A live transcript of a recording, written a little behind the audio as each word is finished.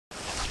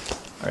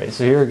Alright,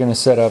 so here we're going to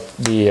set up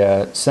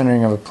the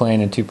centering of a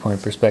plane in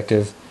two-point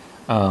perspective,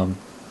 or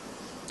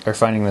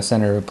finding the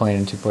center of a plane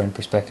in two-point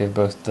perspective,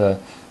 both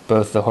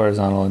the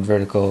horizontal and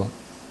vertical,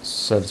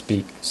 so to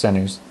speak,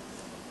 centers.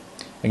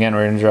 Again,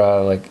 we're going to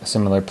draw like a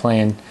similar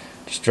plane.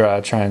 Just draw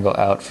a triangle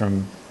out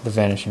from the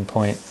vanishing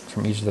point,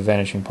 from each of the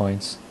vanishing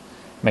points.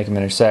 Make them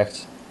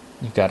intersect.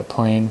 You've got a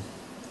plane.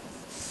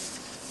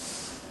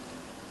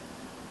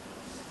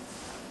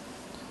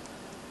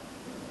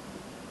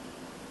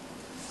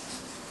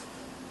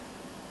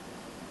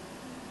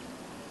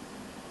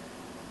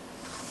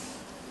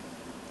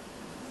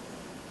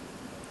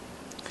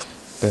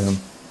 Boom.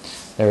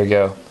 There we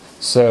go.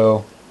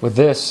 So with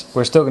this,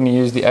 we're still going to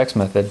use the X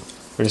method.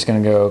 We're just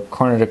going to go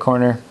corner to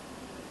corner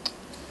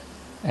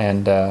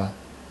and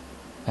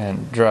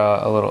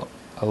draw a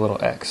little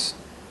X.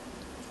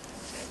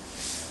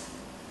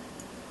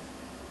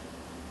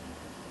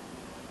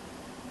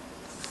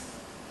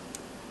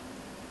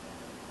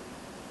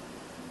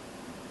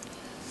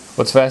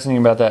 What's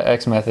fascinating about that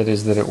X method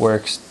is that it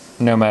works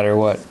no matter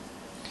what.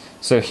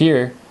 So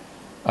here,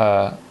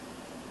 we're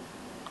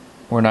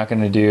not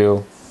going to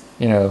do,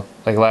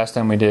 like last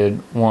time we did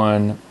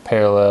one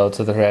parallel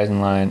to the horizon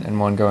line and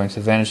one going to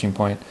the vanishing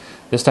point.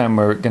 This time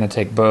we're going to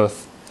take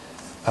both.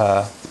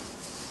 We're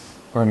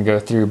going to go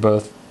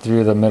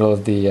through the middle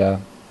of the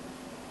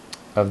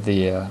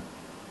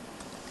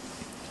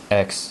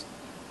X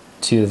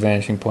to the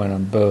vanishing point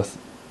on both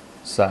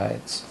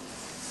sides.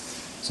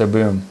 So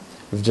boom,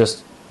 we've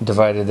just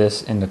divided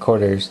this into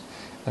quarters,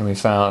 and we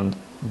found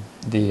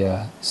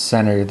the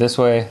center this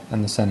way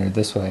and the center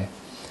this way.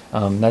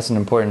 That's an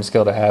important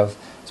skill to have,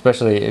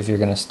 especially if you're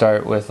going to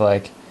start with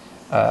a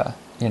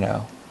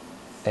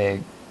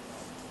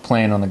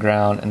plane on the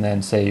ground, and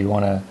then say you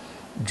want to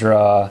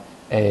draw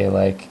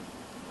a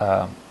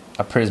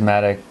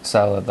prismatic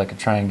solid, like a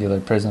triangular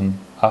prism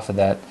off of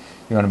that.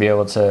 You want to be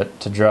able to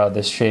draw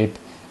this shape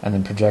and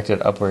then project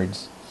it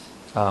upwards,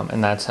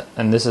 and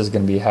this is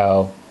going to be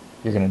how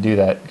you're going to do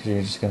that, because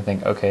you're just going to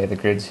think, okay, the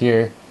grid's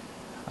here.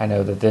 I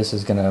know that this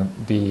is going to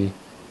be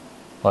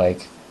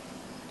like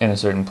in a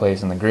certain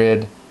place in the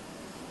grid,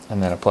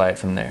 and then apply it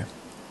from there.